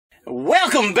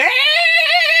Welcome back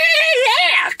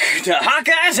to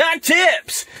HawkEyes Hot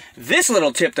Tips. This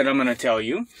little tip that I'm going to tell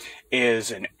you is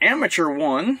an amateur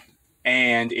one,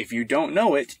 and if you don't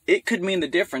know it, it could mean the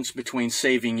difference between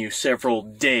saving you several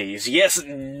days, yes,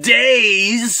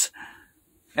 days,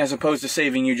 as opposed to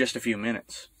saving you just a few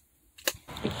minutes.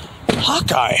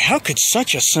 Hawkeye, how could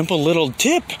such a simple little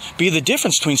tip be the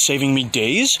difference between saving me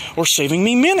days or saving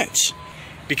me minutes?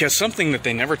 Because something that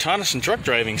they never taught us in truck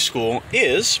driving school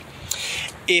is,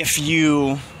 if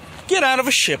you get out of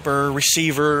a shipper,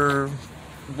 receiver,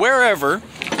 wherever,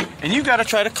 and you got to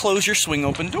try to close your swing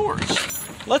open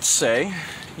doors. Let's say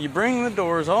you bring the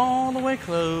doors all the way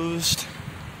closed,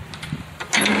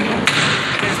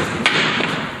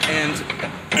 and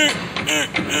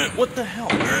what the hell?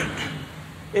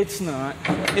 It's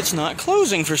not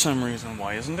closing for some reason.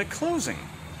 Why isn't it closing?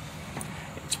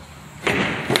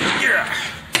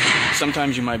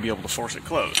 Sometimes you might be able to force it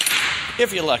closed,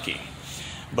 if you're lucky.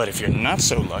 But if you're not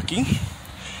so lucky,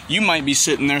 you might be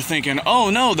sitting there thinking, oh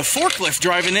no, the forklift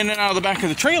driving in and out of the back of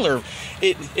the trailer,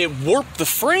 it warped the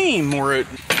frame, or it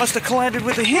must have collided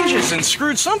with the hinges and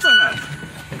screwed something up.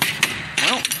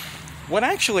 Well, what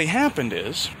actually happened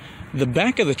is, the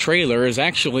back of the trailer is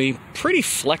actually pretty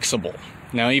flexible.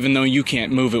 Now, even though you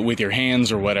can't move it with your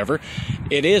hands or whatever,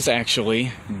 it is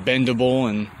actually bendable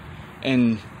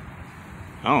and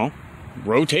I don't know,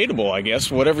 rotatable, I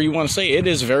guess, whatever you want to say. It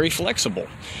is very flexible.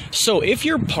 So if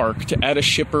you're parked at a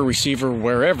shipper, receiver,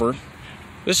 wherever,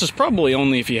 this is probably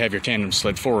only if you have your tandem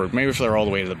slid forward. Maybe if they're all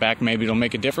the way to the back, maybe it'll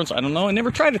make a difference. I don't know. I never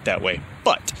tried it that way.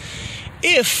 But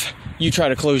if you try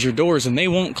to close your doors and they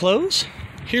won't close,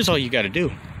 here's all you got to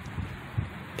do.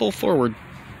 Pull forward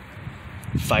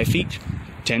 5 feet,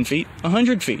 10 feet,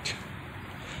 100 feet.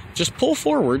 Just pull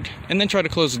forward and then try to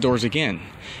close the doors again.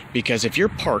 Because if you're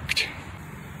parked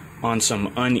on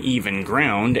some uneven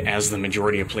ground, as the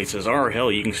majority of places are,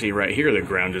 hell, you can see right here the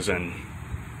ground is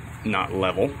not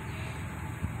level.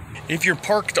 If you're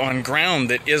parked on ground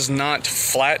that is not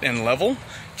flat and level,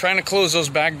 trying to close those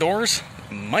back doors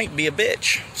might be a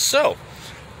bitch. So,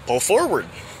 pull forward.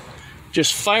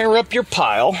 Just fire up your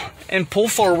pile and pull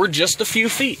forward just a few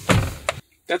feet.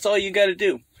 That's all you gotta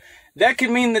do. That could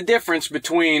mean the difference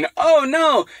between, oh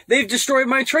no, they've destroyed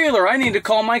my trailer, I need to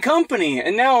call my company,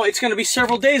 and now it's going to be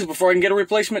several days before I can get a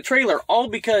replacement trailer, all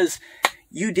because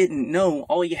you didn't know.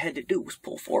 All you had to do was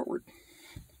pull forward.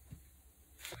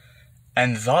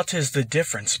 And that is the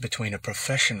difference between a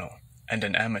professional and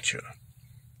an amateur.